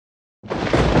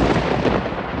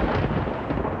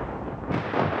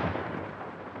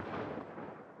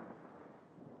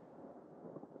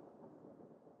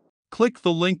click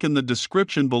the link in the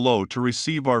description below to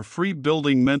receive our free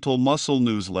Building Mental Muscle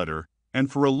newsletter,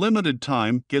 and for a limited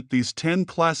time get these 10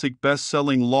 classic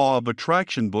best-selling Law of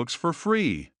Attraction books for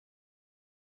free.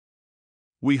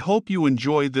 We hope you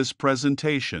enjoy this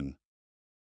presentation.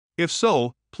 If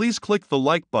so, please click the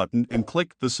like button and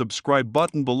click the subscribe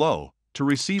button below to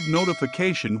receive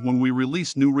notification when we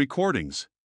release new recordings.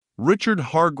 Richard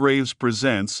Hargraves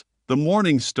presents The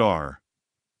Morning Star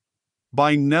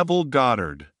by Neville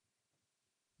Goddard.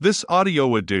 This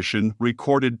audio edition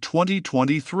recorded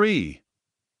 2023.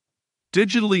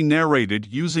 Digitally narrated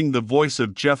using the voice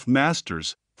of Jeff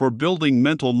Masters for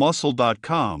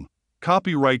buildingmentalmuscle.com.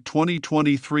 Copyright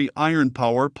 2023 Iron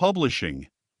Power Publishing.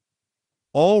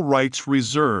 All rights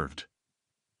reserved.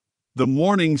 The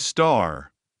Morning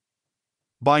Star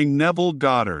by Neville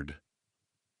Goddard.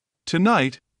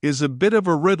 Tonight is a bit of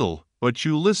a riddle, but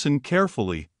you listen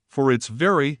carefully, for it's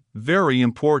very, very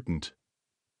important.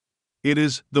 It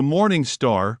is the morning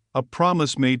star, a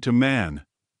promise made to man.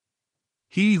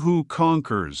 He who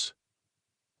conquers,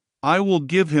 I will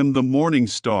give him the morning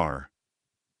star.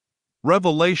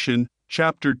 Revelation,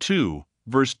 chapter 2,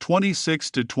 verse 26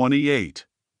 to 28.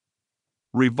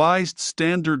 Revised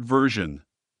Standard Version.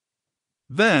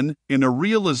 Then, in a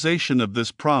realization of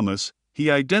this promise, he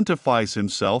identifies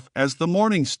himself as the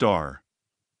morning star.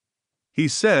 He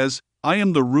says, I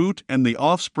am the root and the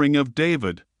offspring of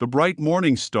David, the bright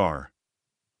morning star.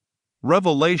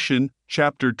 Revelation,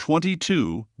 chapter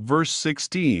 22, verse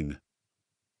 16.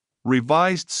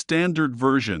 Revised Standard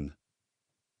Version.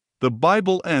 The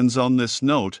Bible ends on this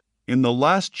note, in the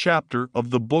last chapter of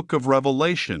the book of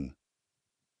Revelation.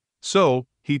 So,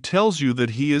 he tells you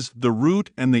that he is the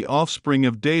root and the offspring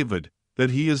of David,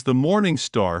 that he is the morning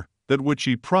star, that which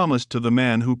he promised to the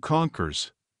man who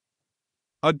conquers.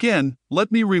 Again,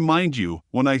 let me remind you,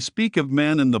 when I speak of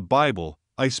man in the Bible,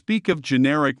 I speak of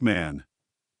generic man.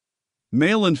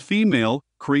 Male and female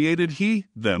created he,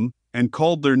 them, and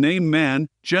called their name man,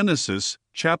 Genesis,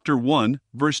 chapter 1,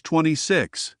 verse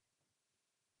 26.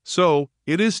 So,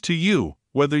 it is to you,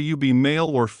 whether you be male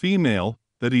or female,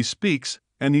 that he speaks,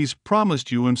 and he's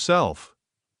promised you himself.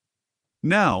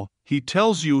 Now, he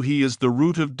tells you he is the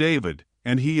root of David,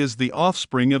 and he is the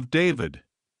offspring of David.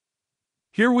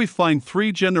 Here we find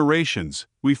 3 generations.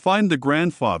 We find the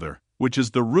grandfather, which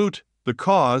is the root, the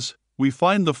cause, we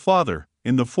find the father,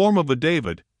 in the form of a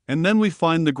David, and then we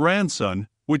find the grandson,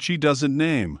 which he doesn't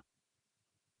name.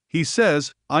 He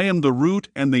says, I am the root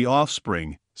and the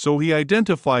offspring, so he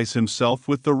identifies himself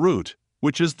with the root,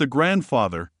 which is the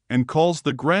grandfather, and calls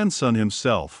the grandson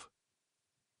himself.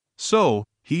 So,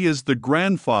 he is the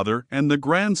grandfather and the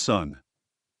grandson.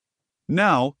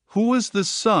 Now, who is this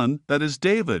son that is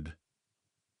David?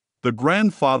 The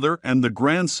grandfather and the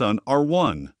grandson are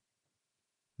one.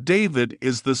 David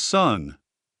is the son.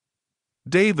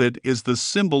 David is the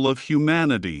symbol of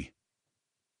humanity.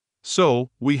 So,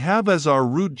 we have as our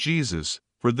root Jesus,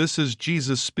 for this is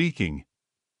Jesus speaking.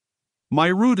 My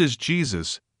root is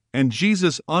Jesus, and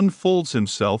Jesus unfolds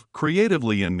himself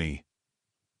creatively in me.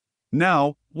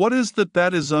 Now, what is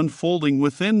that is unfolding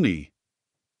within me?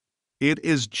 It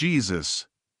is Jesus.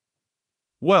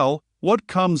 Well, what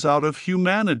comes out of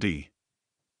humanity?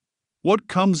 What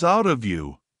comes out of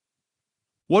you?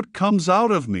 What comes out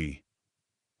of me?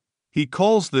 He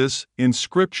calls this, in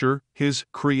Scripture, his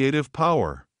creative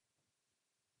power.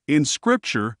 In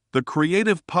Scripture, the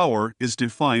creative power is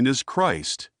defined as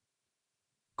Christ.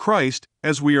 Christ,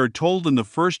 as we are told in the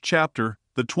first chapter,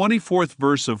 the 24th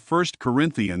verse of 1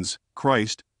 Corinthians,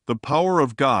 Christ, the power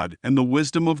of God and the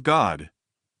wisdom of God.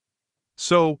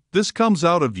 So, this comes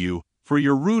out of you, for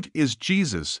your root is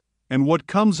Jesus, and what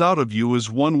comes out of you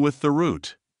is one with the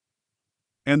root.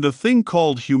 And the thing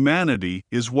called humanity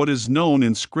is what is known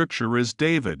in Scripture as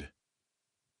David.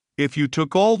 If you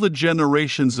took all the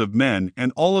generations of men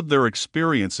and all of their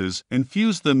experiences and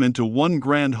fused them into one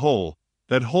grand whole,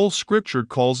 that whole Scripture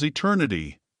calls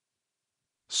eternity.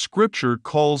 Scripture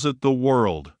calls it the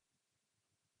world.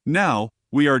 Now,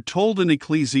 we are told in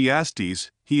Ecclesiastes,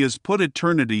 he has put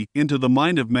eternity into the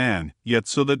mind of man, yet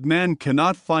so that man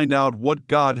cannot find out what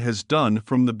God has done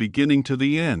from the beginning to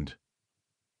the end.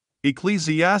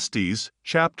 Ecclesiastes,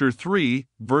 chapter 3,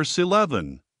 verse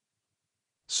 11.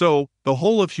 So, the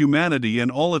whole of humanity and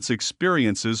all its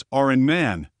experiences are in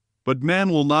man, but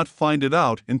man will not find it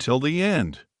out until the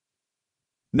end.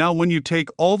 Now, when you take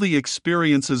all the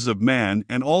experiences of man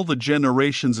and all the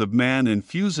generations of man and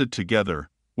fuse it together,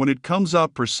 when it comes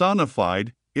out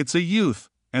personified, it's a youth,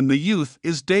 and the youth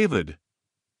is David.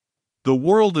 The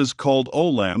world is called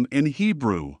Olam in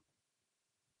Hebrew.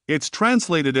 It's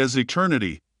translated as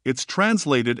eternity, it's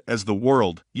translated as the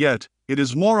world, yet, it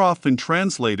is more often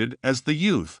translated as the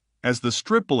youth, as the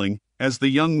stripling, as the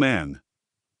young man.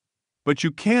 But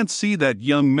you can't see that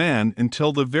young man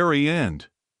until the very end.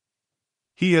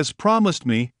 He has promised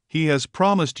me, he has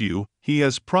promised you, he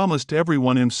has promised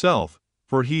everyone himself,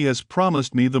 for he has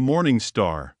promised me the morning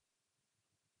star.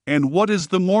 And what is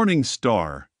the morning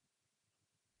star?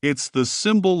 It's the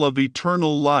symbol of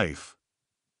eternal life.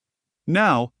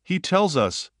 Now, he tells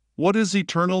us, what is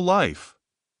eternal life?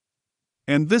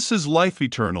 And this is life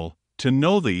eternal, to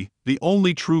know thee, the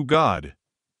only true God.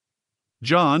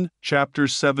 John, chapter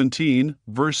 17,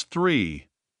 verse 3.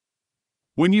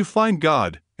 When you find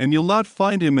God, and you'll not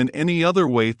find him in any other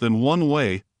way than one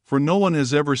way, for no one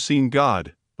has ever seen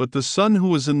God, but the Son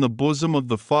who is in the bosom of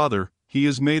the Father, he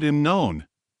has made him known.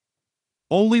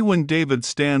 Only when David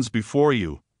stands before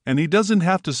you, and he doesn't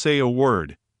have to say a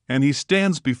word, and he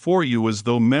stands before you as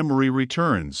though memory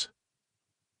returns.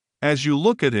 As you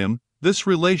look at him, this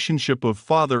relationship of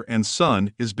Father and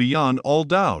Son is beyond all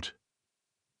doubt.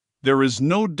 There is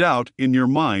no doubt in your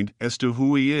mind as to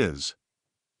who he is.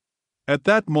 At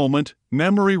that moment,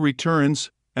 memory returns,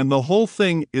 and the whole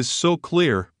thing is so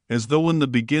clear, as though in the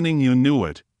beginning you knew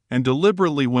it, and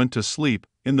deliberately went to sleep,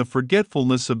 in the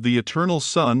forgetfulness of the eternal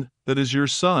Son that is your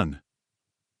Son.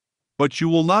 But you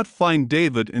will not find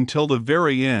David until the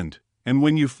very end, and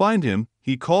when you find him,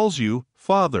 he calls you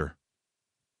Father.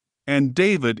 And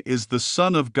David is the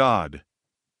Son of God.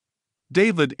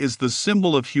 David is the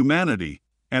symbol of humanity,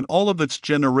 and all of its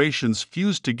generations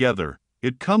fused together.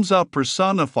 It comes out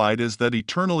personified as that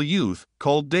eternal youth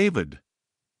called David.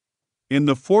 In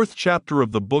the 4th chapter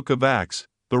of the book of Acts,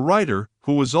 the writer,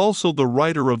 who was also the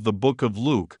writer of the book of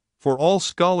Luke, for all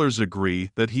scholars agree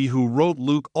that he who wrote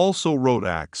Luke also wrote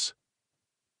Acts.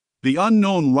 The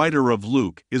unknown writer of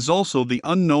Luke is also the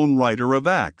unknown writer of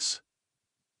Acts.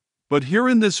 But here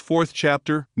in this 4th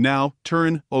chapter, now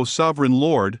turn, O sovereign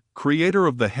Lord, creator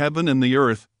of the heaven and the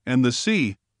earth, and the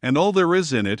sea, and all there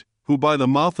is in it, who by the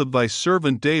mouth of thy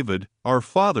servant David, our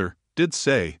father, did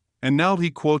say, and now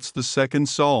he quotes the 2nd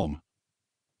Psalm.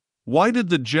 Why did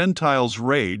the Gentiles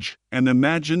rage and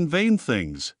imagine vain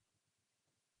things?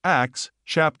 Acts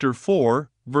chapter 4,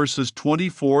 verses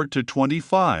 24 to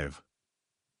 25.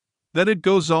 Then it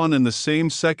goes on in the same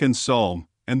 2nd Psalm,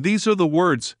 and these are the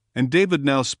words, and David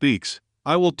now speaks,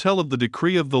 I will tell of the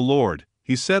decree of the Lord.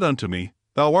 He said unto me,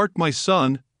 Thou art my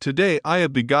son, today I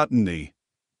have begotten thee.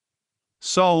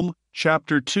 Psalm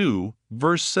chapter 2,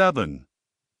 verse 7.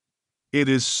 It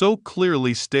is so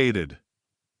clearly stated.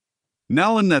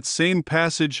 Now in that same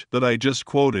passage that I just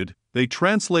quoted, they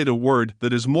translate a word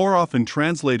that is more often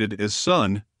translated as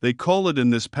son. They call it in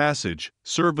this passage,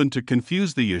 servant, to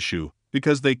confuse the issue,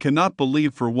 because they cannot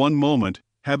believe for one moment,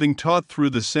 having taught through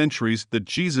the centuries that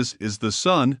Jesus is the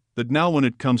Son, that now when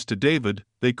it comes to David,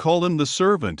 they call him the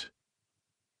servant.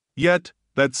 Yet,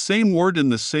 that same word in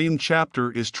the same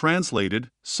chapter is translated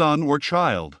son or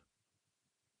child.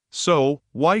 So,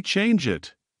 why change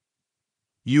it?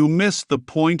 You miss the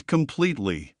point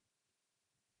completely.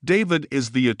 David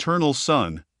is the eternal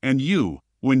Son, and you,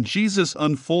 when Jesus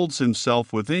unfolds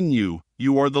himself within you,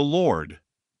 you are the Lord.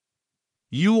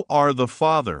 You are the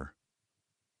Father.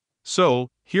 So,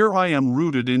 here I am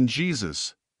rooted in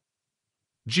Jesus.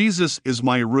 Jesus is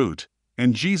my root,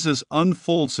 and Jesus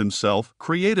unfolds himself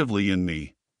creatively in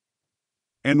me.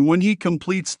 And when he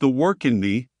completes the work in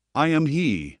me, I am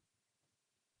he.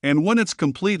 And when it's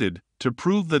completed, to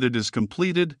prove that it is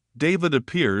completed, David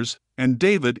appears, and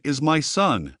David is my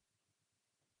son.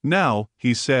 Now,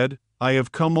 he said, I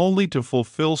have come only to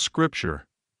fulfill Scripture.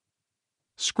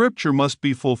 Scripture must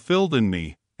be fulfilled in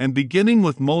me, and beginning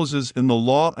with Moses in the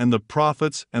law and the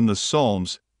prophets and the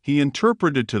Psalms, he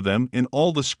interpreted to them in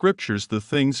all the Scriptures the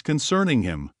things concerning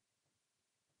him.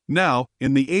 Now,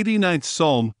 in the 89th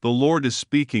Psalm, the Lord is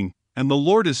speaking, and the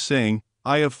Lord is saying,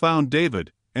 I have found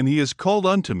David, and he has called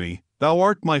unto me, Thou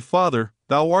art my Father,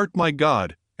 Thou art my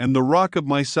God, and the rock of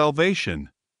my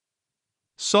salvation.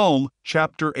 Psalm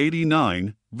chapter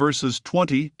 89, verses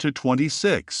 20 to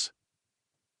 26.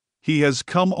 He has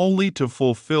come only to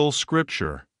fulfill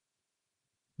Scripture.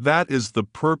 That is the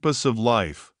purpose of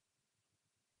life.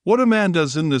 What a man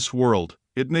does in this world,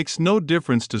 it makes no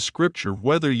difference to Scripture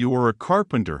whether you are a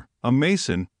carpenter, a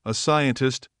mason, a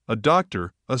scientist, a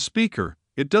doctor, a speaker,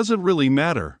 it doesn't really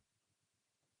matter.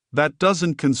 That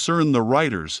doesn't concern the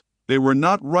writers, they were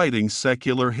not writing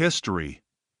secular history.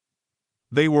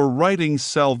 They were writing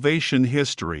salvation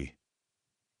history.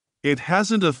 It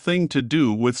hasn't a thing to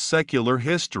do with secular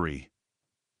history.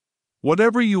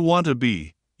 Whatever you want to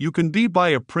be, you can be by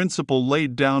a principle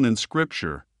laid down in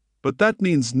Scripture, but that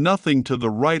means nothing to the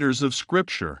writers of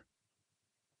Scripture.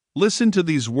 Listen to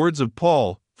these words of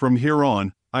Paul, from here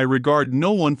on, I regard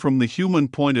no one from the human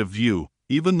point of view,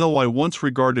 even though I once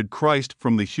regarded Christ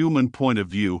from the human point of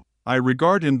view, I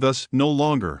regard him thus no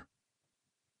longer.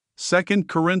 2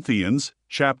 Corinthians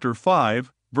chapter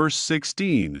 5, verse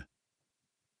 16.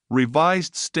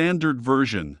 Revised Standard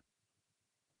Version.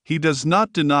 He does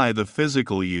not deny the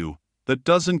physical you, that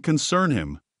doesn't concern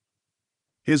him.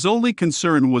 His only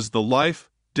concern was the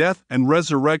life, death, and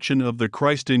resurrection of the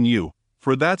Christ in you,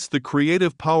 for that's the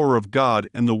creative power of God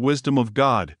and the wisdom of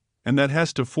God, and that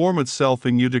has to form itself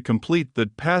in you to complete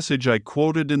that passage I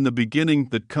quoted in the beginning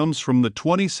that comes from the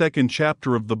 22nd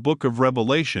chapter of the book of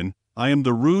Revelation, I am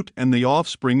the root and the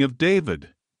offspring of David.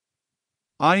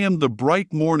 I am the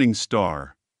bright morning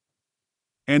star.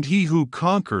 And he who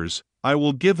conquers, I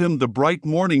will give him the bright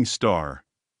morning star.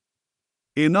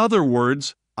 In other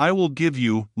words, I will give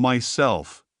you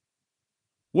myself.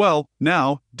 Well,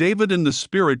 now, David in the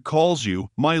Spirit calls you,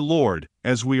 my Lord,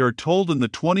 as we are told in the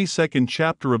 22nd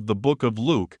chapter of the book of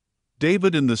Luke,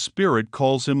 David in the Spirit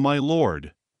calls him my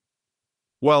Lord.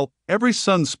 Well, every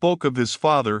son spoke of his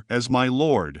father as my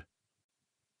Lord.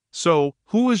 So,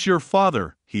 who is your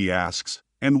father, he asks,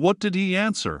 and what did he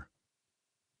answer?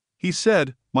 He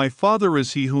said, My father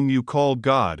is he whom you call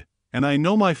God, and I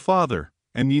know my father,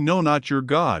 and ye know not your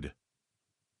God.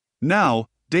 Now,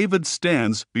 David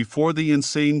stands before the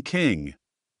insane king.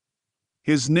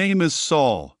 His name is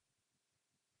Saul.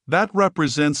 That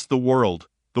represents the world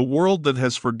that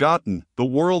has forgotten, the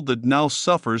world that now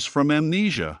suffers from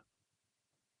amnesia.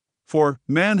 For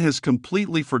man has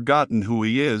completely forgotten who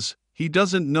he is, he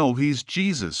doesn't know he's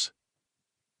Jesus.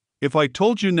 If I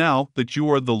told you now that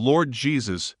you are the Lord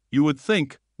Jesus, you would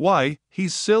think, why,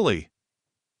 he's silly.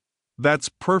 That's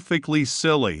perfectly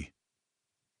silly.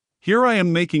 Here I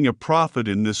am making a profit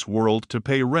in this world to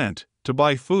pay rent, to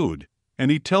buy food, and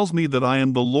he tells me that I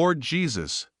am the Lord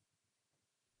Jesus.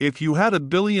 If you had $1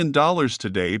 billion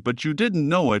today but you didn't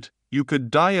know it, you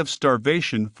could die of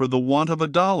starvation for the want of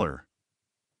 $1.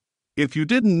 If you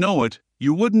didn't know it,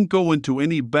 you wouldn't go into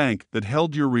any bank that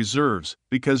held your reserves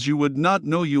because you would not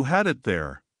know you had it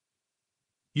there.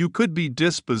 You could be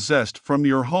dispossessed from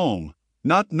your home,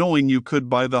 not knowing you could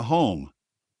buy the home.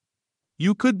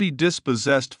 You could be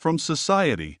dispossessed from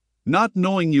society, not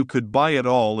knowing you could buy it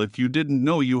all if you didn't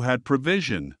know you had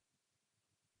provision.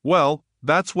 Well,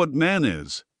 that's what man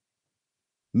is.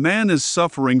 Man is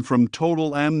suffering from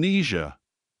total amnesia.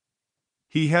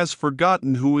 He has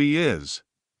forgotten who he is.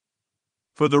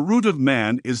 For the root of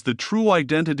man is the true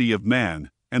identity of man,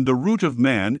 and the root of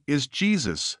man is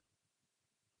Jesus.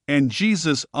 And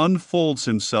Jesus unfolds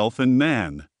himself in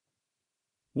man.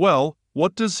 Well,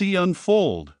 what does he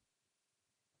unfold?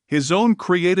 His own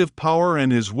creative power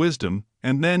and his wisdom,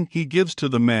 and then he gives to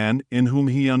the man in whom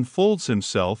he unfolds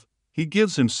himself, he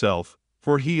gives himself,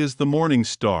 for he is the morning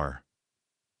star.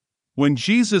 When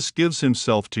Jesus gives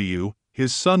himself to you,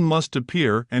 his Son must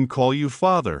appear and call you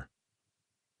Father.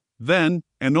 Then,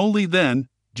 and only then,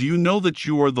 do you know that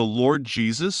you are the Lord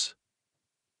Jesus?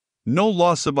 No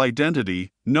loss of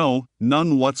identity, no,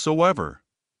 none whatsoever.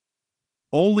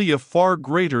 Only a far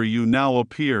greater you now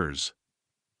appears.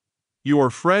 You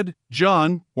are Fred,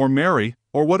 John, or Mary,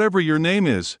 or whatever your name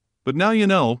is, but now you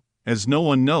know, as no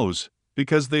one knows,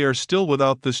 because they are still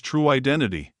without this true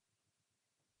identity.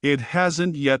 It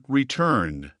hasn't yet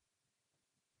returned.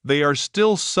 They are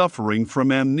still suffering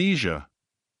from amnesia.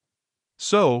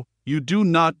 So, you do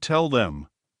not tell them.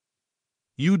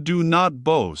 You do not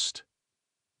boast.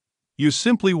 You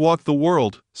simply walk the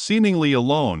world, seemingly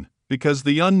alone, because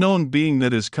the unknown being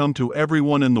that has come to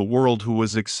everyone in the world who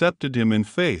has accepted him in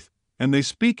faith, and they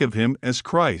speak of him as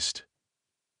Christ.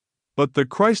 But the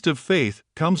Christ of faith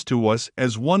comes to us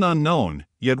as one unknown,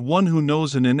 yet one who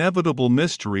knows an inevitable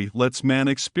mystery lets man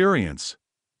experience.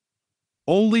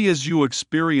 Only as you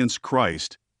experience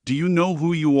Christ, do you know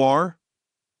who you are?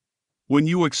 When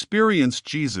you experience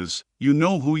Jesus, you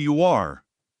know who you are.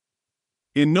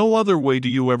 In no other way do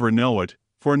you ever know it,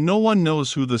 for no one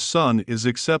knows who the Son is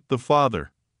except the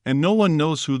Father, and no one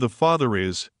knows who the Father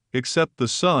is, except the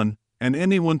Son, and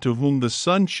anyone to whom the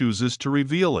Son chooses to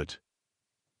reveal it.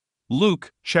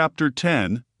 Luke chapter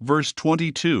 10, verse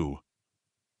 22.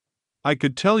 I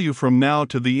could tell you from now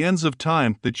to the ends of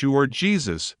time that you are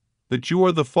Jesus, that you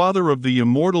are the father of the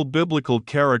immortal biblical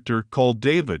character called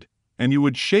David, and you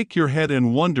would shake your head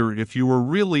and wonder if you were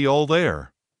really all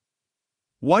there.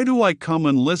 Why do I come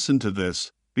and listen to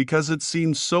this? Because it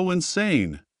seems so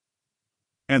insane.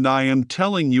 And I am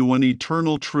telling you an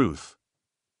eternal truth.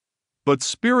 But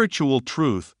spiritual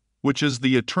truth, which is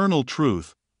the eternal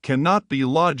truth, cannot be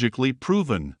logically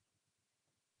proven.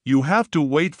 You have to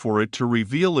wait for it to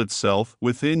reveal itself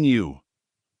within you.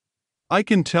 I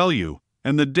can tell you,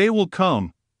 and the day will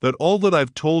come that all that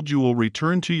I've told you will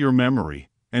return to your memory,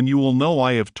 and you will know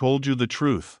I have told you the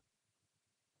truth.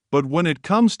 But when it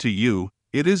comes to you,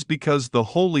 it is because the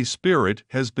Holy Spirit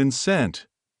has been sent.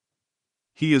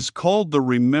 He is called the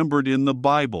remembered in the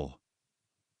Bible.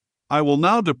 I will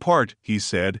now depart, he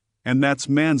said, and that's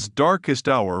man's darkest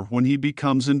hour when he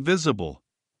becomes invisible.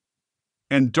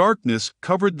 And darkness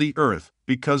covered the earth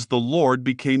because the Lord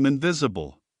became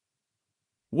invisible.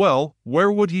 Well,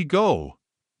 where would he go?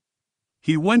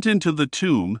 He went into the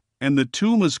tomb, and the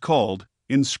tomb is called,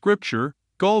 in Scripture,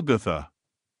 Golgotha.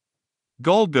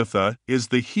 Golgotha is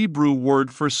the Hebrew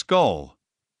word for skull.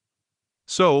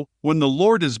 So, when the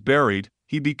Lord is buried,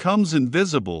 he becomes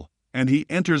invisible, and he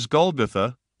enters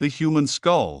Golgotha, the human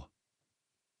skull.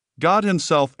 God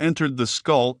himself entered the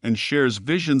skull and shares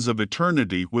visions of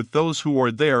eternity with those who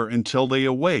are there until they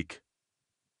awake.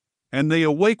 And they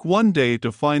awake one day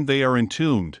to find they are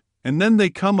entombed, and then they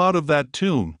come out of that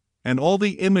tomb, and all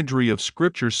the imagery of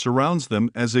Scripture surrounds them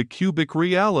as a cubic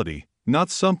reality, not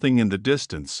something in the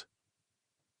distance.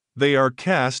 They are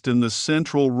cast in the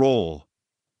central role.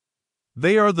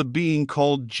 They are the being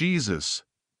called Jesus.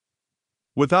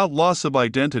 Without loss of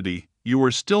identity, you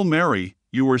are still Mary,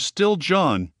 you are still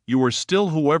John, you are still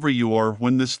whoever you are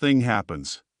when this thing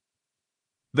happens.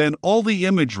 Then all the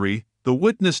imagery, the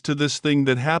witness to this thing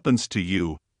that happens to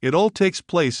you, it all takes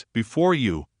place before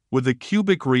you, with a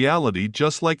cubic reality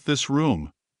just like this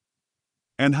room.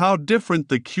 And how different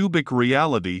the cubic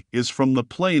reality is from the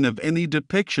plane of any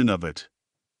depiction of it.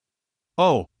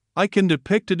 Oh, I can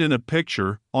depict it in a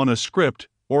picture, on a script,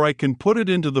 or I can put it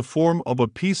into the form of a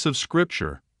piece of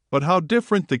Scripture, but how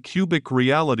different the cubic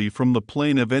reality from the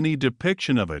plane of any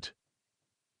depiction of it.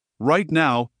 Right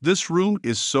now, this room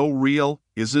is so real,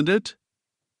 isn't it?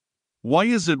 Why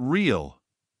is it real?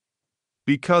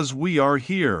 Because we are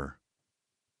here.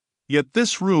 Yet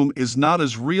this room is not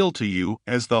as real to you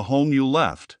as the home you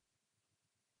left.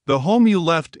 The home you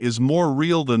left is more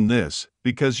real than this,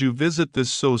 because you visit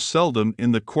this so seldom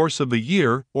in the course of a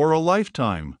year or a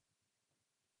lifetime.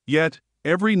 Yet,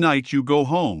 every night you go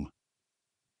home.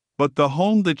 But the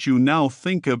home that you now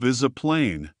think of is a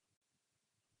plane.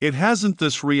 It hasn't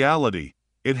this reality,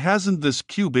 it hasn't this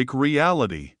cubic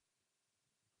reality.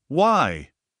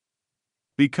 Why?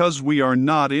 Because we are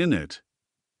not in it.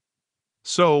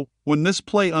 So, when this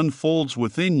play unfolds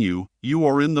within you, you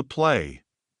are in the play.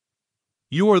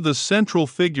 You are the central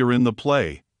figure in the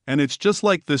play, and it's just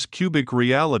like this cubic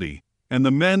reality, and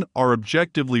the men are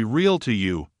objectively real to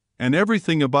you, and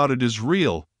everything about it is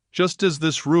real, just as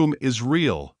this room is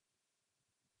real.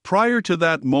 Prior to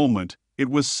that moment, it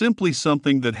was simply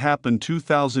something that happened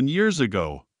 2,000 years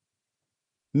ago.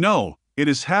 No, it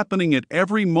is happening at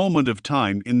every moment of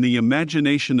time in the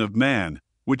imagination of man,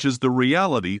 which is the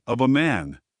reality of a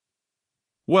man.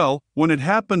 Well, when it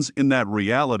happens in that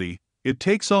reality, it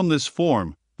takes on this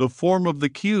form, the form of the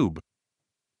cube.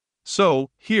 So,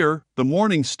 here, the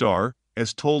morning star,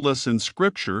 as told us in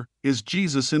Scripture, is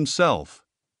Jesus himself.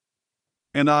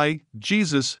 And I,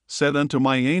 Jesus, said unto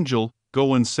my angel,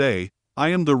 Go and say, I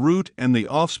am the root and the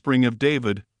offspring of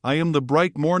David, I am the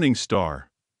bright morning star.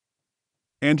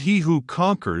 And he who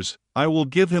conquers, I will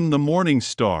give him the morning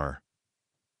star.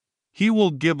 He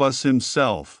will give us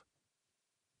himself.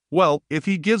 Well, if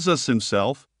he gives us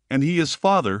himself, and he is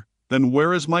Father, then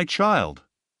where is my child?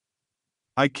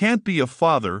 I can't be a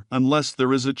father unless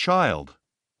there is a child.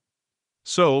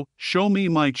 So, show me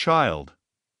my child.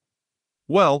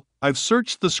 Well, I've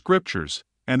searched the Scriptures,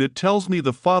 and it tells me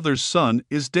the Father's son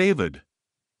is David.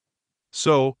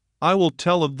 So, I will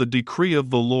tell of the decree of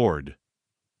the Lord.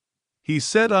 He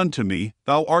said unto me,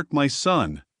 Thou art my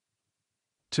son.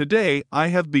 Today I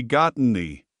have begotten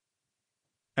thee.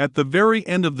 At the very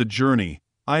end of the journey,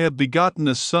 I have begotten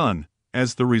a son,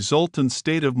 as the resultant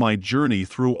state of my journey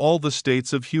through all the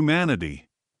states of humanity.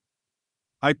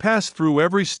 I passed through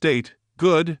every state,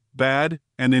 good, bad,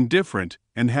 and indifferent,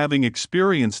 and having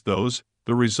experienced those,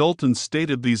 the resultant state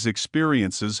of these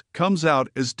experiences comes out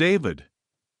as David.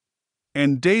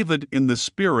 And David in the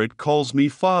Spirit calls me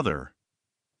Father.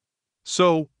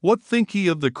 So, what think ye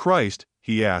of the Christ?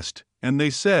 He asked, and they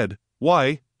said,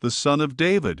 Why, the Son of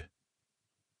David.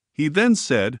 He then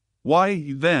said,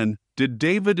 Why, then, did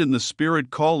David in the Spirit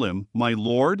call him, my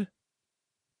Lord?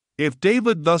 If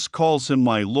David thus calls him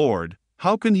my Lord,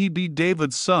 how can he be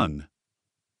David's son?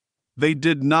 They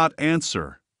did not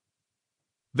answer.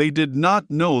 They did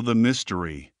not know the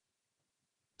mystery.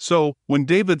 So, when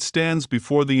David stands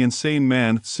before the insane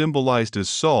man symbolized as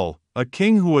Saul, a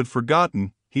king who had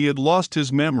forgotten, he had lost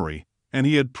his memory, and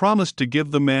he had promised to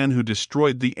give the man who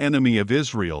destroyed the enemy of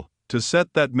Israel, to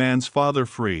set that man's father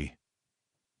free.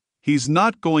 He's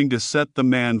not going to set the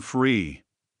man free.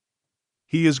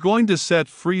 He is going to set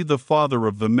free the father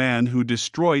of the man who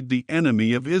destroyed the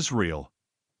enemy of Israel.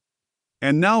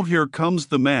 And now here comes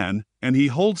the man, and he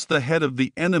holds the head of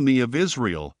the enemy of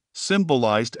Israel,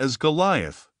 symbolized as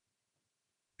Goliath.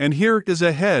 And here is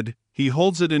a head, he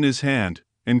holds it in his hand,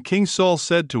 and King Saul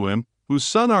said to him, "Whose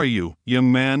son are you,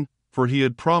 young man?" For he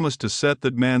had promised to set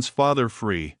that man's father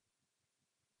free.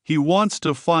 He wants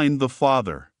to find the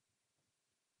father.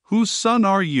 "Whose son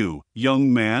are you,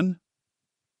 young man?"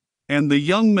 And the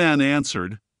young man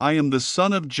answered, "I am the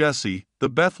son of Jesse, the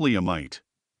Bethlehemite."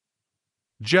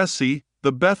 Jesse,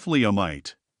 the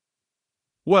Bethlehemite.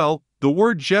 Well, the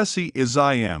word Jesse is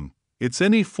I am. It's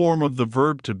any form of the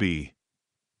verb to be.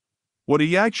 What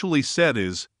he actually said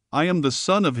is, "I am the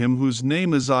son of him whose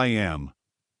name is I am."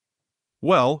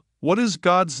 Well, what is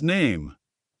God's name?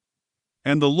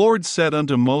 And the Lord said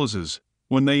unto Moses,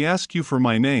 "When they ask you for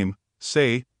my name,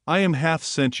 say, I am hath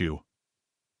sent you.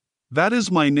 That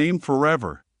is my name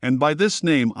forever, and by this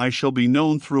name I shall be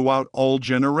known throughout all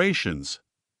generations."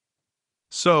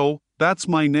 So, that's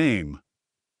my name.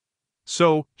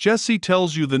 So, Jesse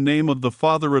tells you the name of the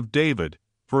father of David,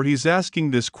 for he's asking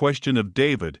this question of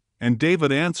David, and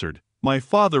David answered, "My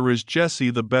father is Jesse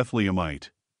the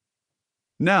Bethlehemite."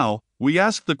 Now, we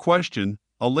ask the question,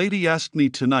 a lady asked me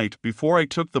tonight before I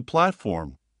took the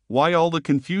platform, why all the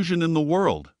confusion in the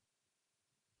world?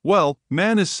 Well,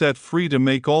 man is set free to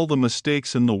make all the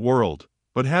mistakes in the world,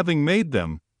 but having made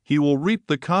them, he will reap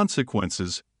the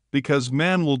consequences, because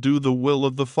man will do the will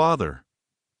of the Father.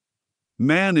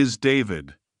 Man is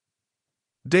David.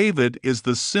 David is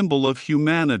the symbol of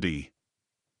humanity.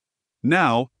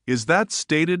 Now, is that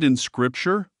stated in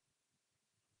Scripture?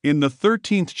 In the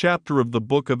 13th chapter of the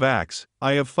book of Acts,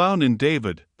 I have found in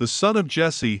David, the son of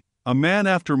Jesse, a man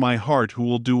after my heart who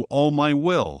will do all my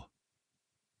will.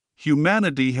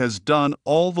 Humanity has done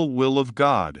all the will of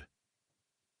God.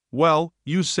 Well,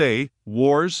 you say,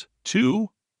 wars, too?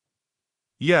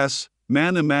 Yes,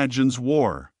 man imagines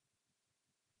war.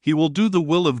 He will do the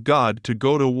will of God to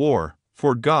go to war,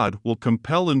 for God will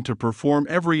compel him to perform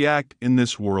every act in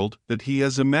this world that he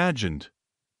has imagined.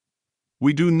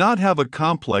 We do not have a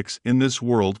complex in this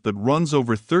world that runs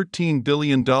over $13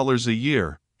 billion a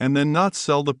year, and then not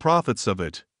sell the profits of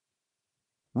it.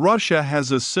 Russia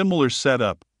has a similar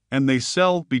setup, and they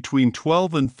sell between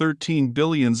 12 and 13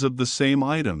 billions of the same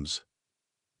items.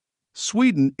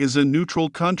 Sweden is a neutral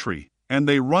country, and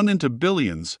they run into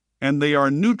billions, and they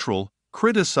are neutral,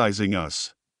 criticizing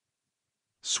us.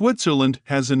 Switzerland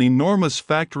has an enormous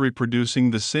factory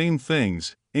producing the same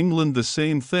things, England the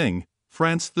same thing,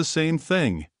 France the same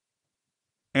thing.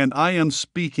 And I am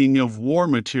speaking of war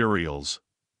materials.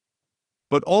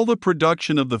 But all the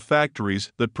production of the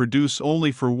factories that produce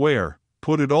only for wear,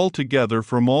 put it all together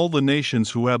from all the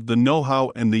nations who have the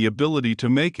know-how and the ability to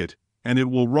make it, and it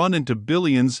will run into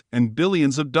billions and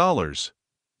billions of dollars.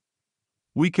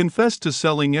 We confess to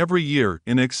selling every year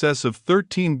in excess of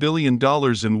 $13 billion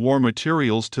in war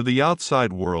materials to the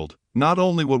outside world, not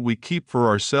only what we keep for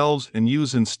ourselves and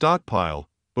use in stockpile,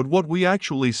 but what we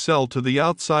actually sell to the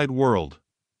outside world.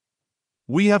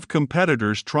 We have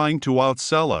competitors trying to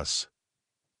outsell us.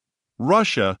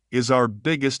 Russia is our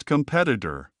biggest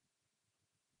competitor.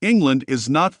 England is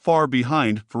not far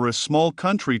behind for a small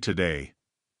country today.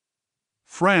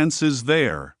 France is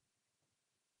there.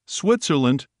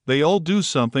 Switzerland, they all do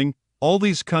something, all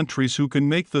these countries who can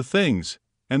make the things,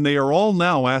 and they are all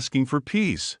now asking for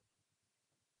peace.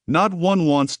 Not one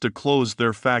wants to close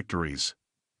their factories.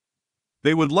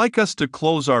 They would like us to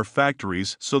close our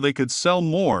factories so they could sell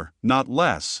more, not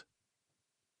less.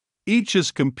 Each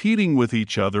is competing with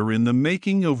each other in the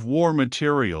making of war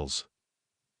materials.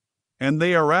 And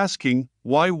they are asking,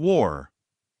 why war?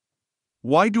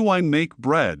 Why do I make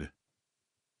bread?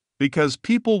 Because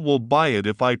people will buy it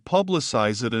if I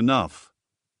publicize it enough.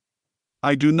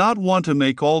 I do not want to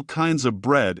make all kinds of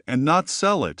bread and not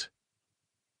sell it.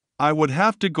 I would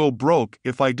have to go broke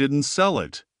if I didn't sell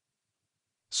it.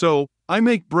 So, I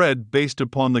make bread based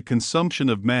upon the consumption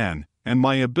of man, and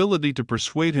my ability to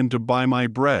persuade him to buy my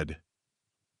bread.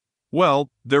 Well,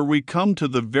 there we come to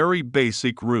the very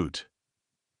basic root.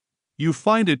 You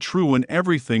find it true in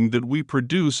everything that we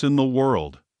produce in the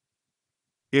world.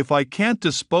 If I can't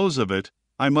dispose of it,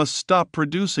 I must stop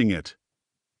producing it.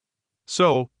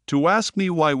 So, to ask me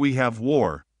why we have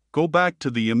war, go back to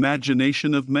the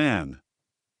imagination of man.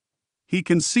 He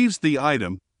conceives the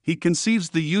item, he conceives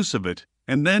the use of it,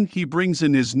 and then he brings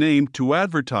in his name to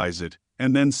advertise it,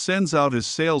 and then sends out his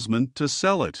salesman to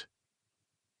sell it.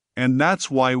 And that's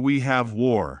why we have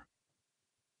war.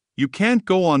 You can't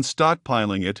go on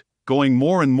stockpiling it, going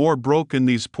more and more broke in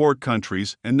these poor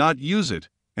countries and not use it,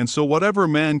 and so whatever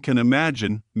man can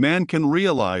imagine, man can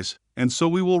realize, and so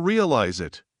we will realize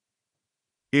it.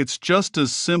 It's just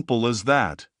as simple as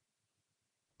that.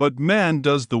 But man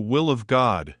does the will of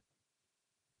God.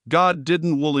 God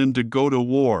didn't will him to go to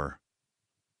war.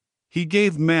 He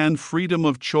gave man freedom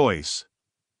of choice.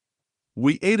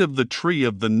 We ate of the tree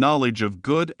of the knowledge of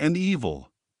good and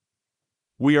evil.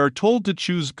 We are told to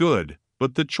choose good,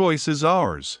 but the choice is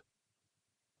ours.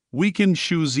 We can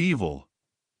choose evil.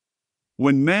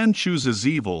 When man chooses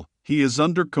evil, he is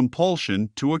under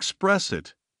compulsion to express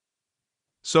it.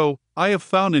 So, I have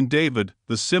found in David,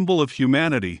 the symbol of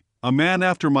humanity, a man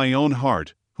after my own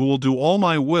heart, who will do all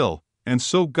my will, and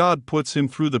so God puts him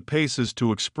through the paces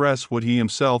to express what he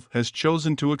himself has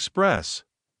chosen to express.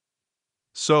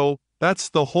 So, that's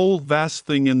the whole vast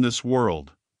thing in this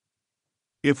world.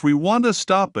 If we want to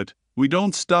stop it, we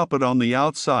don't stop it on the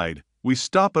outside, we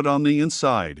stop it on the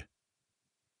inside.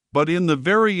 But in the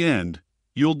very end,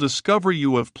 you'll discover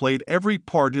you have played every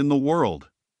part in the world.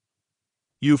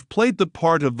 You've played the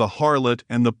part of the harlot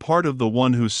and the part of the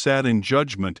one who sat in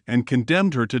judgment and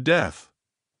condemned her to death.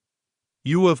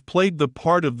 You have played the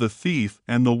part of the thief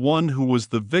and the one who was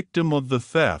the victim of the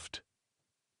theft.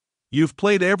 You've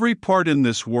played every part in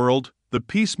this world, the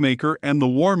peacemaker and the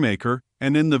war maker,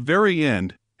 and in the very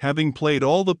end, having played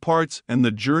all the parts and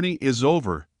the journey is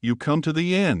over, you come to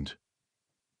the end.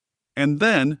 And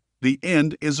then, the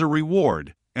end is a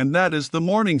reward, and that is the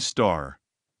morning star.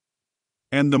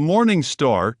 And the morning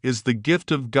star is the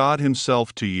gift of God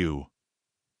Himself to you.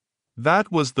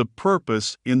 That was the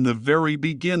purpose in the very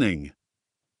beginning.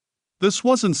 This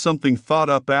wasn't something thought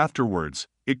up afterwards,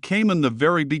 it came in the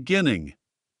very beginning.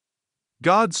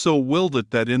 God so willed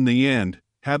it that in the end,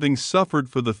 having suffered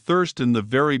for the thirst in the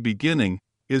very beginning,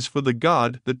 is for the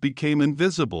God that became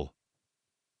invisible.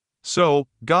 So,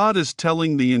 God is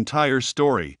telling the entire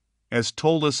story, as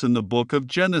told us in the book of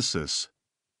Genesis.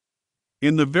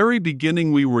 In the very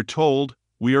beginning we were told,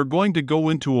 we are going to go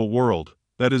into a world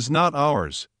that is not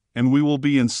ours, and we will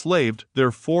be enslaved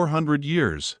there 400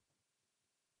 years.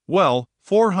 Well,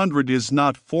 400 is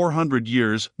not 400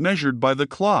 years measured by the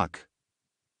clock.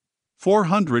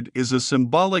 400 is a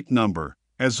symbolic number,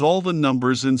 as all the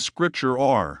numbers in Scripture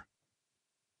are.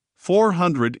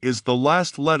 400 is the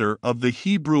last letter of the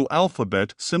Hebrew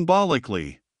alphabet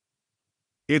symbolically.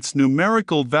 Its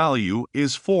numerical value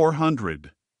is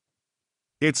 400.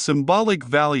 Its symbolic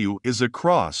value is a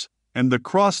cross, and the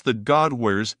cross that God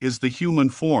wears is the human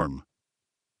form.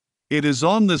 It is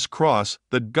on this cross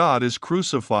that God is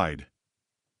crucified.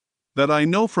 That I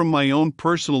know from my own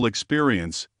personal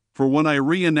experience, for when I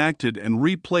reenacted and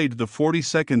replayed the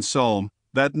 42nd Psalm,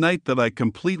 that night that I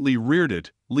completely reared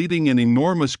it, leading an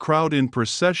enormous crowd in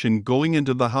procession going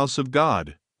into the house of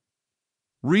God.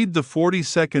 Read the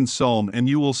 42nd Psalm and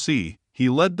you will see, He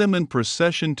led them in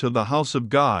procession to the house of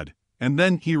God, and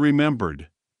then He remembered.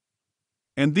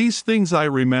 And these things I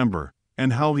remember,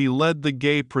 and how He led the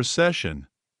gay procession.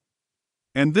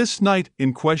 And this night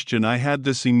in question I had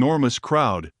this enormous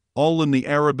crowd, all in the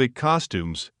Arabic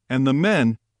costumes, and the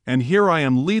men, and here I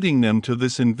am leading them to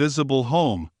this invisible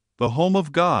home, the home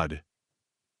of God.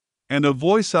 And a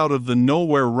voice out of the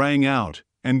nowhere rang out,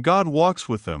 and God walks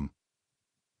with them.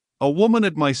 A woman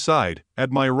at my side,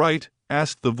 at my right,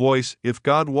 asked the voice, if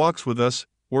God walks with us,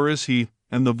 where is He?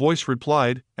 And the voice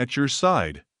replied, at your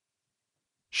side.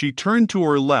 She turned to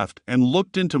her left and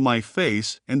looked into my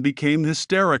face and became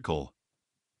hysterical.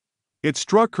 It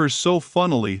struck her so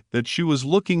funnily that she was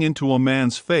looking into a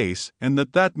man's face and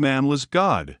that man was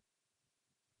God.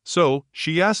 So,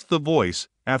 she asked the voice,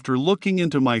 after looking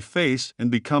into my face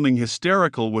and becoming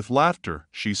hysterical with laughter,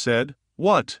 she said,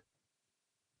 "What?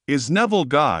 Is Neville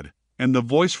God?" And the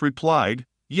voice replied,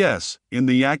 "Yes, in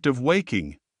the act of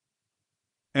waking."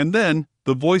 And then,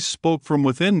 the voice spoke from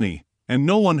within me, and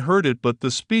no one heard it but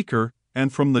the speaker,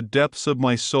 and from the depths of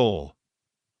my soul.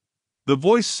 The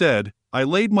voice said, I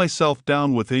laid myself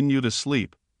down within you to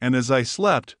sleep, and as I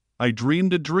slept, I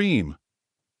dreamed a dream.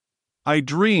 I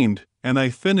dreamed, and I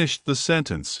finished the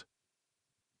sentence.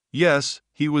 Yes,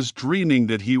 he was dreaming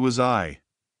that he was I.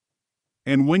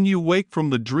 And when you wake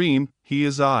from the dream, he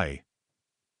is I.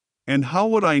 And how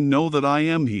would I know that I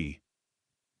am he?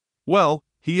 Well,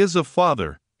 he is a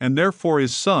father, and therefore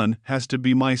his son has to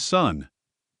be my son.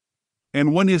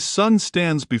 And when his son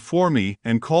stands before me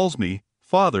and calls me,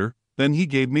 Father, then he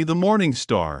gave me the morning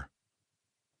star.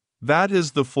 That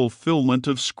is the fulfillment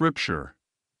of Scripture.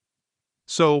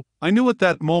 So, I knew at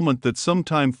that moment that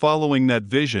sometime following that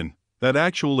vision, that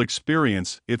actual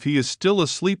experience, if he is still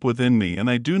asleep within me and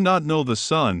I do not know the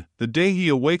Son, the day he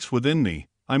awakes within me,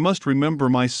 I must remember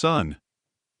my son.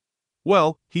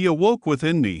 Well, he awoke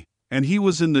within me, and he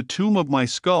was in the tomb of my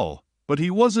skull, but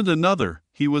he wasn't another,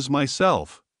 he was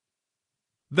myself.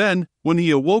 Then, when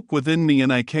he awoke within me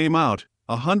and I came out,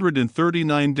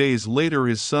 139 days later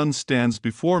his son stands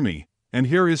before me, and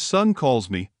here his son calls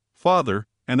me, Father,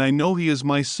 and I know he is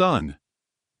my son.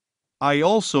 I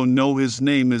also know his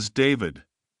name is David.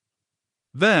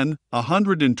 Then,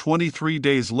 123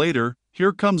 days later,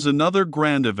 here comes another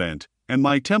grand event, and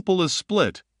my temple is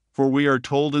split, for we are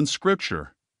told in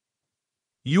Scripture,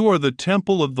 "You are the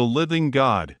temple of the living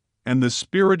God, and the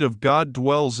Spirit of God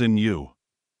dwells in you."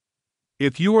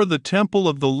 If you are the temple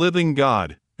of the living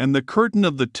God, and the curtain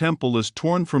of the temple is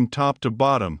torn from top to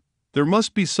bottom, there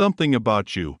must be something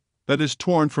about you that is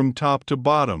torn from top to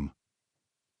bottom.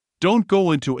 Don't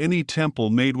go into any temple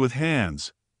made with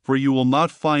hands, for you will not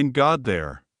find God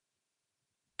there.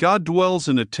 God dwells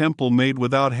in a temple made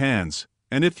without hands,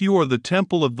 and if you are the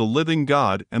temple of the living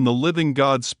God and the living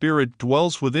God's Spirit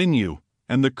dwells within you,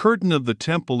 and the curtain of the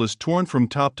temple is torn from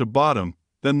top to bottom,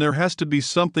 then there has to be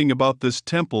something about this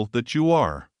temple that you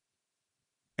are.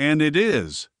 And it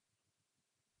is.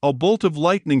 A bolt of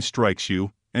lightning strikes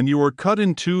you, and you are cut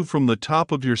in two from the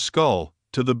top of your skull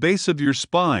to the base of your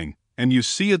spine, and you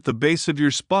see at the base of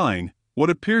your spine what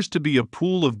appears to be a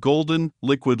pool of golden,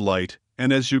 liquid light,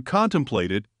 and as you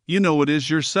contemplate it, you know it is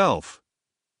yourself.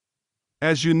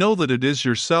 As you know that it is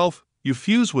yourself, you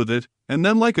fuse with it, and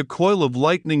then like a coil of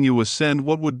lightning you ascend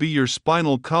what would be your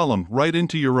spinal column right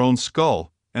into your own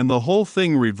skull, and the whole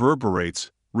thing reverberates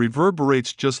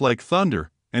just like thunder,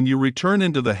 and you return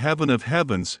into the heaven of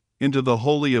heavens, into the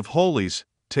holy of holies,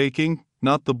 taking,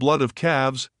 not the blood of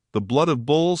calves, the blood of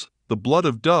bulls, the blood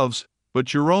of doves,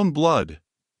 but your own blood.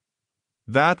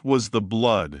 That was the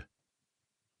blood.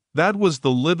 That was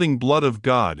the living blood of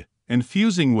God, and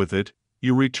fusing with it,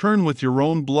 you return with your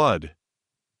own blood.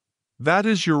 That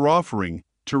is your offering,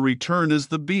 to return as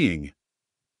the being.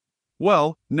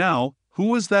 Well, now,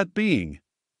 who is that being?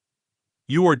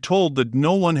 You are told that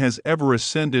no one has ever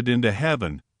ascended into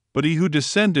heaven, but he who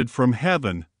descended from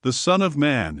heaven, the Son of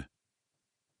Man.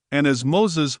 And as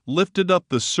Moses lifted up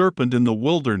the serpent in the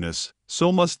wilderness,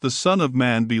 so must the Son of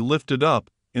Man be lifted up,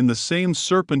 in the same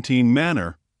serpentine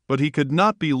manner, but he could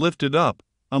not be lifted up,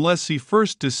 unless he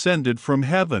first descended from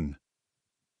heaven.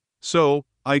 So,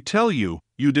 I tell you,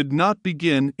 you did not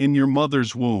begin in your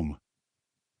mother's womb.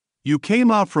 You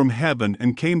came out from heaven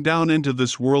and came down into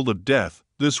this world of death,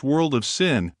 this world of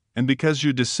sin, and because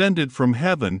you descended from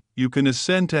heaven, you can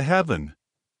ascend to heaven.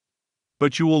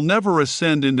 But you will never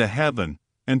ascend into heaven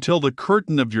until the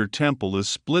curtain of your temple is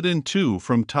split in two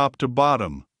from top to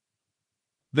bottom.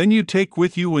 Then you take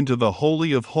with you into the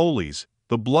Holy of Holies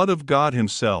the blood of God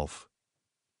Himself.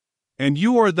 And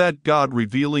you are that God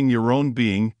revealing your own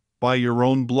being by your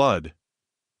own blood.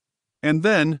 And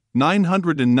then,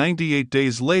 998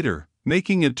 days later,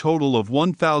 making a total of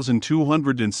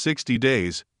 1,260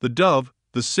 days, the dove,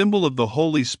 the symbol of the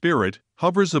Holy Spirit,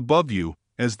 hovers above you,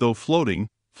 as though floating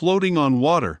on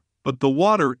water, but the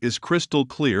water is crystal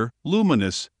clear,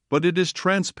 luminous, but it is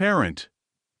transparent.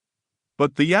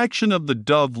 But the action of the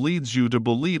dove leads you to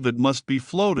believe it must be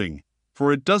floating,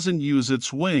 for it doesn't use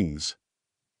its wings.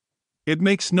 It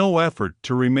makes no effort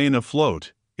to remain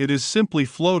afloat, it is simply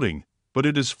floating, but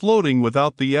it is floating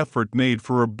without the effort made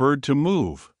for a bird to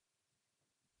move.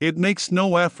 It makes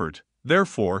no effort,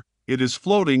 therefore, it is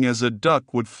floating as a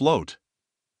duck would float.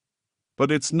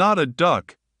 But it's not a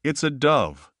duck, it's a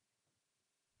dove.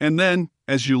 And then,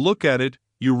 as you look at it,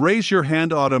 you raise your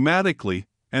hand automatically,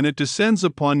 and it descends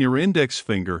upon your index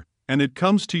finger, and it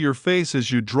comes to your face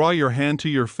as you draw your hand to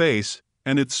your face,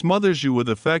 and it smothers you with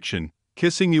affection,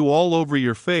 kissing you all over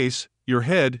your face, your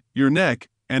head, your neck,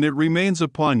 and it remains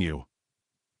upon you.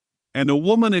 And a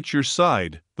woman at your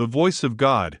side, the voice of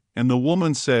God, and the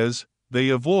woman says, "They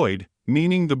avoid,"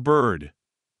 meaning the bird.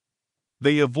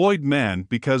 They avoid man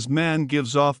because man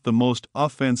gives off the most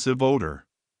offensive odor.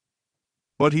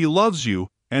 But he loves you,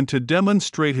 and to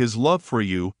demonstrate his love for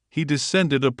you, he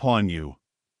descended upon you.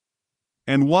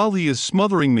 And while he is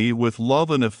smothering me with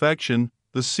love and affection,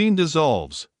 the scene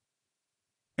dissolves.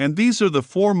 And these are the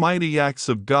four mighty acts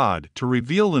of God to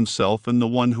reveal Himself in the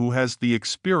one who has the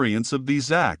experience of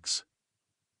these acts.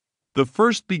 The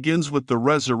first begins with the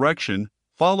resurrection,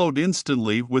 followed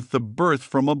instantly with the birth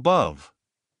from above.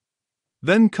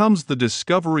 Then comes the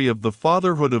discovery of the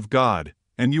fatherhood of God,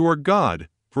 and you are God,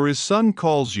 for His Son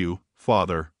calls you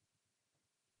Father.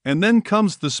 And then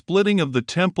comes the splitting of the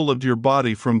temple of your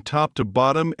body from top to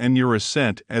bottom and your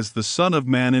ascent as the Son of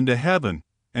Man into heaven.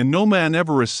 And no man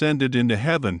ever ascended into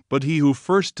heaven but he who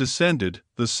first descended,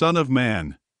 the Son of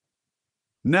Man.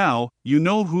 Now, you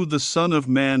know who the Son of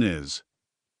Man is.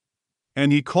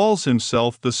 and he calls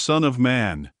himself the Son of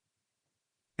Man.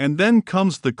 And then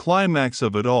comes the climax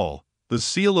of it all, the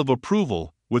seal of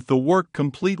approval, with the work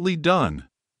completely done.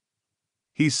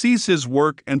 He sees his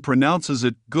work and pronounces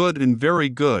it good and very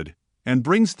good, and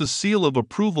brings the seal of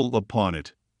approval upon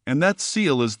it, and that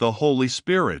seal is the Holy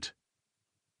Spirit.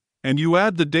 And you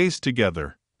add the days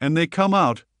together, and they come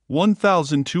out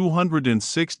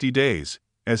 1,260 days,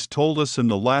 as told us in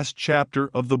the last chapter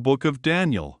of the book of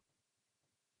Daniel.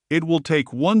 It will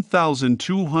take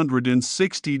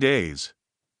 1,260 days.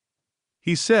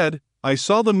 He said, I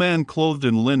saw the man clothed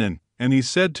in linen, and he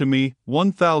said to me,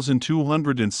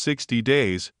 1,260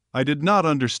 days, I did not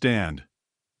understand.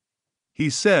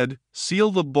 He said, seal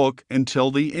the book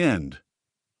until the end.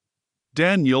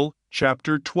 Daniel,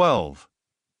 chapter 12.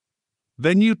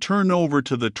 Then you turn over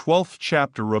to the 12th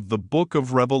chapter of the book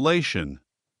of Revelation.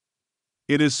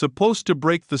 It is supposed to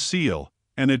break the seal,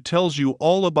 and it tells you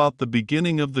all about the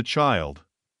beginning of the child.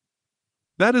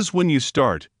 That is when you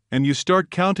start, and you start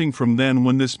counting from then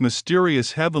when this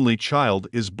mysterious heavenly child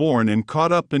is born and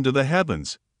caught up into the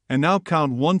heavens, and now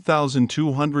count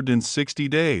 1,260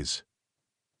 days.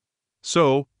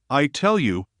 So, I tell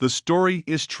you, the story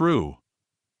is true.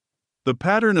 The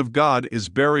pattern of God is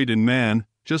buried in man,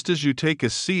 just as you take a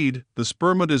seed, the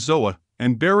spermatozoa,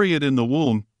 and bury it in the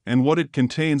womb, and what it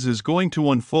contains is going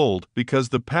to unfold because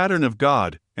the pattern of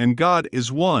God, and God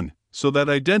is one, so that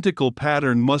identical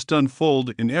pattern must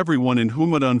unfold in everyone in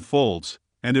whom it unfolds,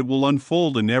 and it will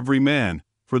unfold in every man,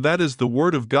 for that is the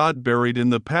Word of God buried in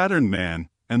the pattern man,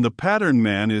 and the pattern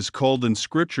man is called in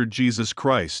Scripture Jesus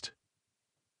Christ.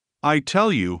 I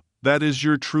tell you, that is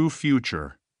your true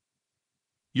future.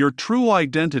 Your true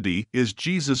identity is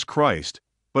Jesus Christ,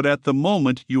 but at the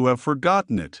moment you have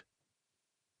forgotten it.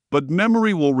 But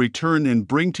memory will return and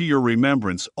bring to your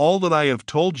remembrance all that I have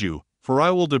told you, for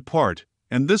I will depart,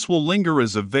 and this will linger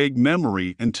as a vague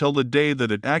memory until the day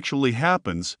that it actually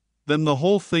happens, then the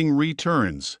whole thing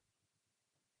returns.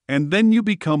 And then you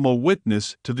become a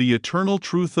witness to the eternal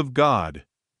truth of God.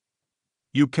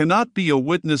 You cannot be a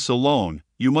witness alone,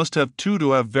 you must have two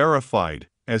to have verified,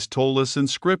 as told us in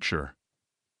Scripture.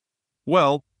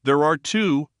 Well, there are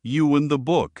two, you and the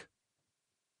book.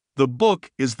 The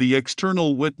book is the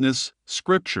external witness,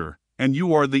 Scripture, and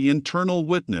you are the internal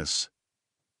witness.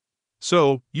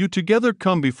 So, you together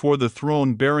come before the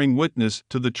throne bearing witness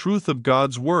to the truth of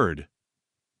God's Word.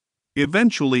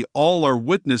 Eventually, all are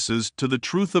witnesses to the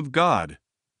truth of God.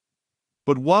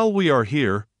 But while we are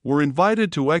here, we're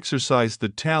invited to exercise the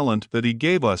talent that He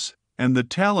gave us, and the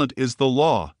talent is the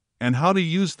law, and how to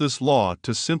use this law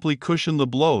to simply cushion the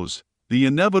blows, the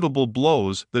inevitable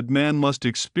blows that man must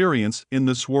experience in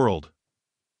this world.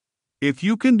 If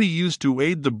you can be used to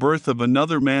aid the birth of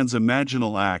another man's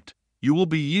imaginal act, you will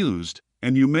be used,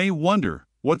 and you may wonder,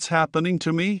 what's happening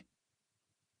to me?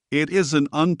 It is an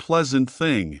unpleasant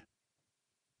thing.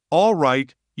 All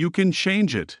right, you can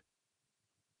change it.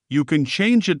 You can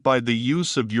change it by the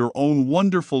use of your own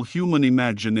wonderful human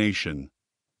imagination.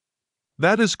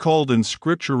 That is called in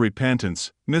Scripture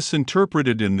repentance,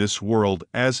 misinterpreted in this world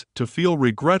as to feel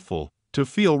regretful, to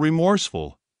feel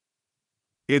remorseful.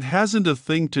 It hasn't a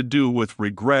thing to do with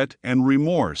regret and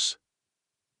remorse.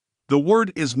 The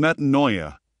word is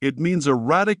metanoia. It means a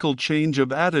radical change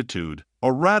of attitude,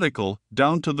 a radical,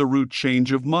 down to the root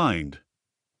change of mind.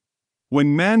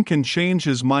 When man can change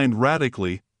his mind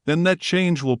radically, then that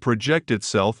change will project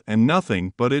itself and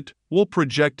nothing but it will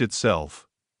project itself.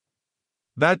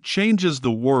 That changes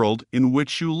the world in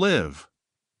which you live.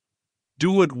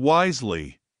 Do it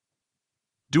wisely.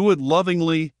 Do it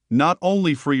lovingly, not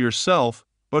only for yourself,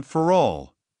 but for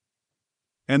all.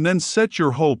 And then set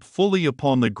your hope fully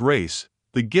upon the grace,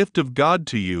 the gift of God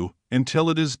to you, until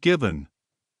it is given.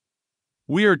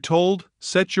 We are told,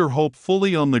 set your hope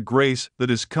fully on the grace that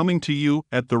is coming to you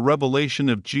at the revelation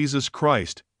of Jesus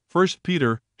Christ, 1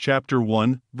 Peter chapter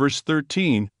 1, verse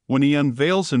 13, when He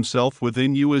unveils Himself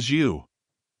within you as you.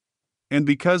 And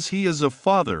because He is a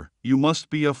Father, you must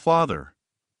be a father.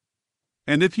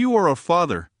 And if you are a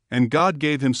father, and God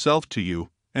gave Himself to you,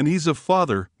 and He's a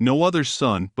Father, no other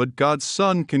Son but God's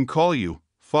Son can call you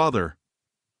Father.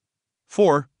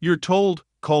 For, you're told,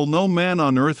 call no man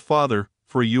on earth Father,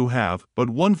 for you have but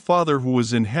one Father who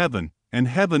is in heaven, and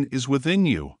heaven is within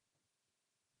you.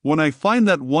 When I find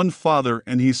that one Father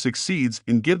and He succeeds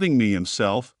in giving me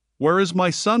Himself, where is my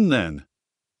Son then?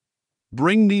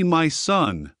 Bring me my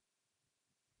Son.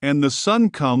 And the Son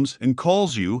comes and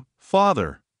calls you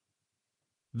Father.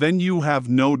 Then you have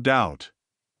no doubt.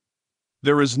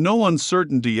 There is no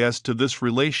uncertainty as to this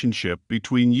relationship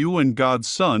between you and God's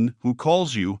Son who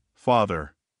calls you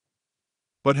Father.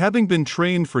 But having been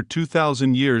trained for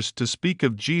 2,000 years to speak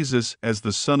of Jesus as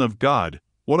the Son of God,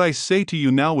 what I say to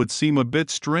you now would seem a bit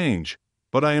strange,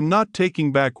 but I am not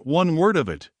taking back one word of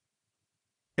it.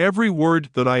 Every word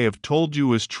that I have told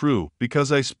you is true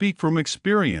because I speak from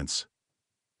experience.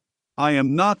 I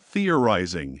am not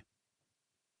theorizing.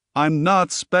 I'm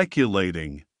not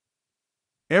speculating.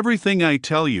 Everything I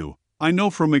tell you, I know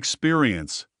from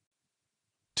experience.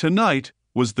 Tonight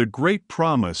was the great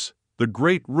promise, the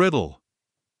great riddle.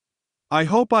 I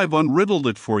hope I've unriddled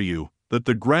it for you, that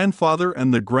the grandfather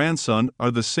and the grandson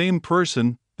are the same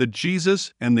person, that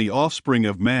Jesus and the offspring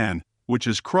of man, which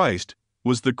is Christ,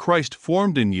 was the Christ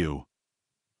formed in you.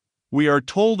 We are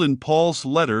told in Paul's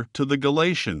letter to the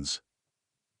Galatians,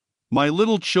 "My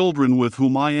little children with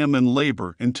whom I am in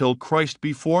labor until Christ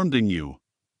be formed in you."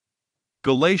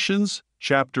 Galatians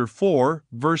chapter 4,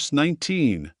 verse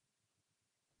 19.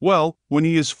 Well, when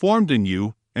he is formed in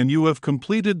you, and you have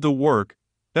completed the work,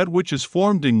 that which is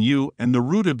formed in you and the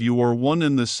root of you are one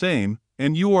and the same,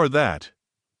 and you are that.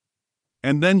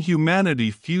 And then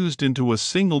humanity fused into a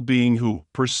single being who,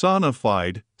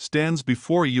 personified, stands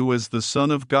before you as the Son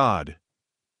of God.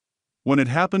 When it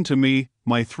happened to me,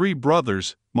 my 3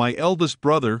 brothers, my eldest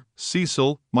brother,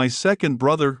 Cecil, my second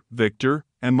brother, Victor,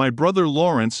 and my brother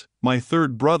Lawrence, my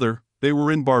 3rd brother, they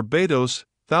were in Barbados,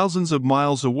 thousands of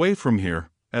miles away from here,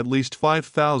 at least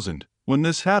 5,000, when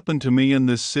this happened to me in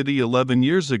this city 11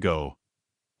 years ago.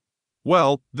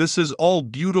 Well, this is all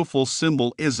beautiful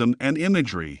symbolism and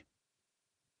imagery.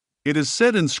 It is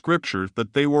said in Scripture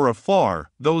that they were afar,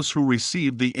 those who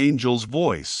received the angel's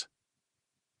voice.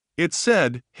 It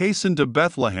said, "Hasten to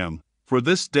Bethlehem, for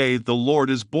this day the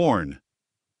Lord is born."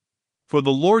 For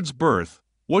the Lord's birth,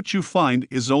 what you find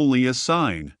is only a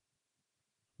sign.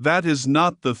 That is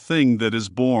not the thing that is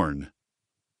born.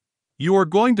 You are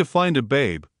going to find a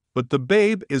babe, but the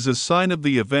babe is a sign of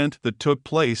the event that took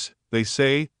place, they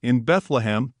say, in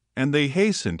Bethlehem, and they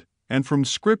hastened, and from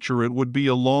Scripture it would be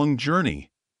a long journey.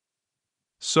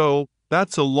 So,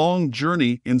 that's a long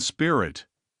journey in spirit.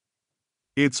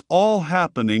 It's all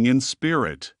happening in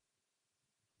spirit.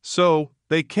 So,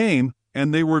 they came,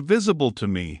 and they were visible to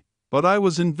me, but I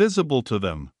was invisible to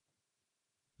them.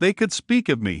 They could speak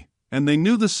of me, and they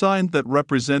knew the sign that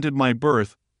represented my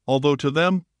birth, although to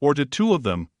them, or to 2 of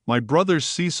them, my brothers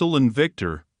Cecil and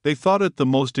Victor, they thought it the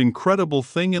most incredible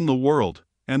thing in the world,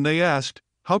 and they asked,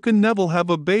 "How can Neville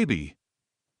have a baby?"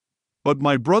 But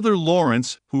my brother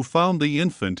Lawrence, who found the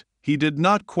infant, he did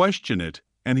not question it,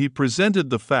 and he presented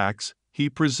the facts, he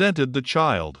presented the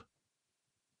child.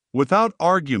 Without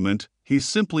argument, he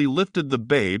simply lifted the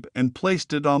babe and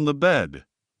placed it on the bed.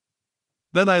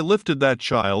 Then I lifted that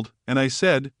child, and I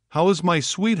said, "How is my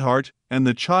sweetheart?" And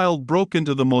the child broke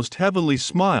into the most heavenly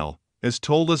smile, as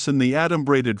told us in the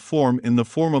adumbrated form in the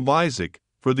form of Isaac,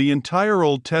 for the entire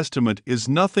Old Testament is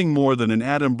nothing more than an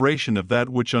adumbration of that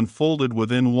which unfolded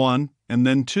within 1, and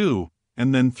then 2,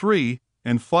 and then 3,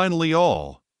 and finally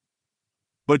all.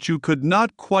 But you could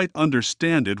not quite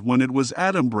understand it when it was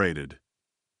adumbrated.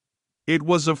 It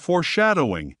was a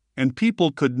foreshadowing, and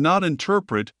people could not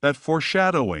interpret that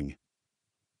foreshadowing.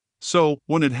 So,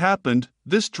 when it happened,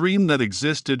 this dream that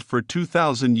existed for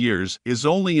 2,000 years is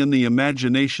only in the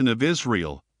imagination of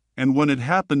Israel, and when it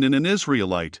happened in an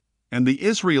Israelite, and the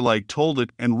Israelite told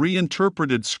it and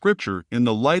reinterpreted Scripture in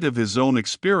the light of his own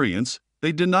experience,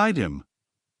 they denied him.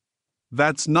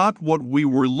 That's not what we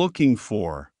were looking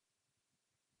for.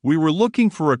 We were looking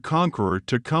for a conqueror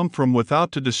to come from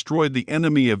without to destroy the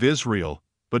enemy of Israel,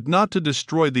 but not to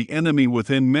destroy the enemy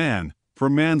within man, for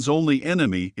man's only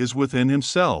enemy is within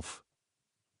himself.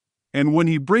 And when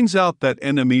he brings out that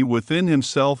enemy within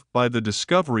himself by the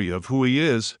discovery of who he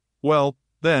is, well,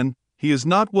 then, he is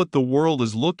not what the world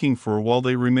is looking for while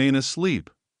they remain asleep.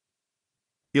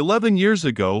 11 years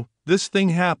ago, this thing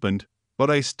happened, but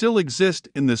I still exist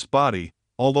in this body,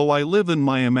 although I live in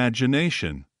my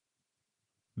imagination.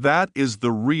 That is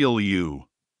the real you.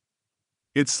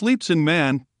 It sleeps in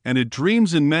man, and it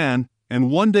dreams in man, and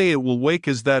one day it will wake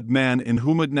as that man in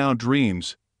whom it now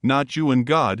dreams, not you and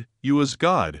God, you as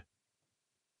God.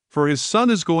 For his Son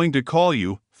is going to call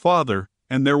you, Father,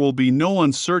 and there will be no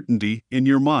uncertainty in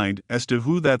your mind as to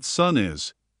who that Son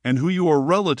is, and who you are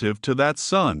relative to that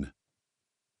Son.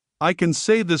 I can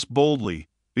say this boldly,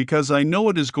 because I know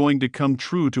it is going to come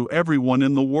true to everyone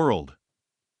in the world.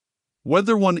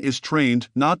 Whether one is trained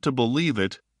not to believe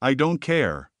it, I don't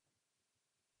care.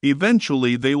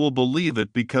 Eventually they will believe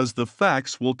it because the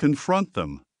facts will confront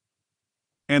them.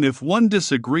 And if one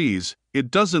disagrees, it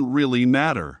doesn't really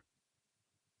matter.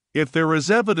 If there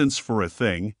is evidence for a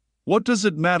thing, what does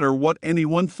it matter what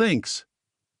anyone thinks?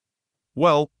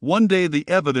 Well, one day the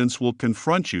evidence will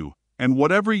confront you, and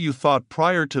whatever you thought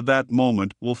prior to that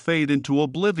moment will fade into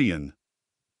oblivion.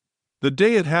 The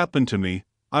day it happened to me,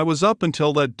 I was up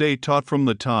until that day taught from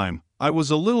the time I was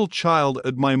a little child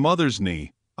at my mother's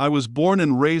knee. I was born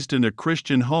and raised in a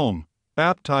Christian home,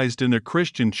 baptized in a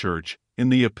Christian church, in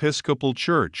the Episcopal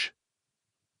Church.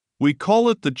 We call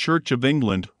it the Church of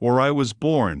England where I was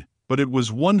born, but it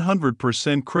was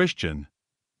 100% Christian.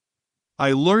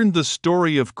 I learned the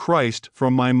story of Christ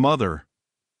from my mother.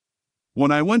 When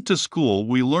I went to school,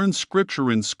 we learned scripture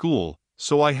in school,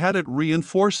 so I had it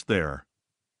reinforced there.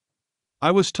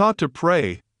 I was taught to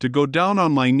pray, to go down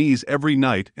on my knees every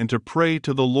night and to pray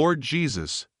to the Lord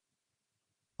Jesus.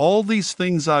 All these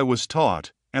things I was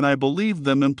taught, and I believed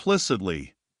them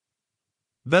implicitly.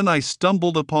 Then I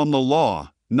stumbled upon the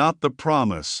law, not the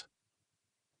promise.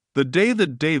 The day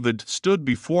that David stood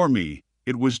before me,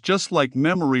 it was just like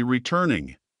memory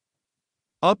returning.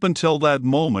 Up until that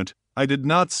moment, I did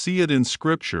not see it in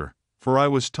Scripture, for I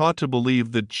was taught to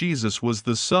believe that Jesus was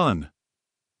the Son.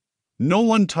 No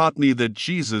one taught me that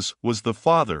Jesus was the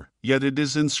Father, yet it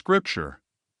is in Scripture.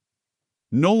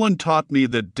 No one taught me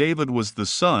that David was the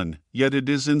Son, yet it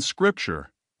is in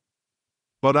Scripture.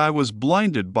 But I was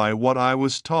blinded by what I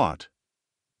was taught.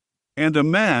 And a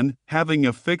man, having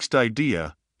a fixed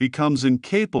idea, becomes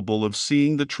incapable of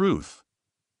seeing the truth.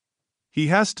 He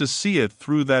has to see it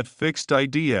through that fixed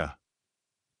idea.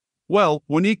 Well,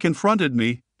 when he confronted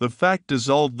me, the fact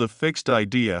dissolved the fixed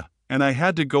idea, and I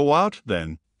had to go out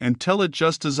then and tell it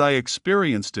just as I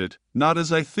experienced it, not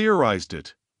as I theorized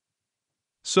it.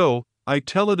 So, I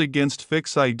tell it against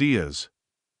fixed ideas.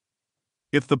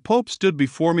 If the Pope stood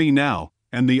before me now,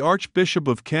 and the Archbishop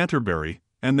of Canterbury,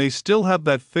 and they still have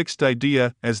that fixed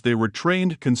idea as they were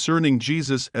trained concerning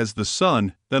Jesus as the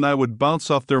Son, then I would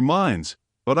bounce off their minds,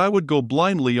 but I would go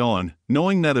blindly on,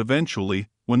 knowing that eventually,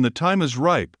 when the time is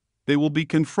ripe, they will be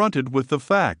confronted with the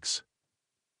facts.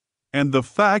 And the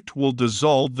fact will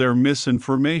dissolve their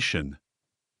misinformation.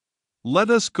 Let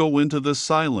us go into the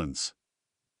silence.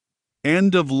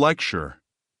 End of lecture.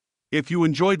 If you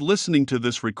enjoyed listening to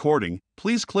this recording,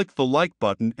 please click the like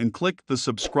button and click the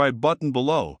subscribe button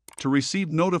below to receive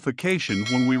notification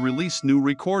when we release new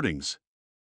recordings.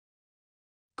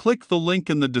 Click the link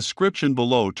in the description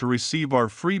below to receive our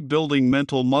free Building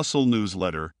Mental Muscle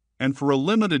newsletter, and for a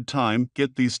limited time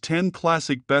get these 10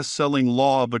 classic best-selling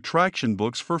Law of Attraction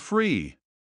books for free.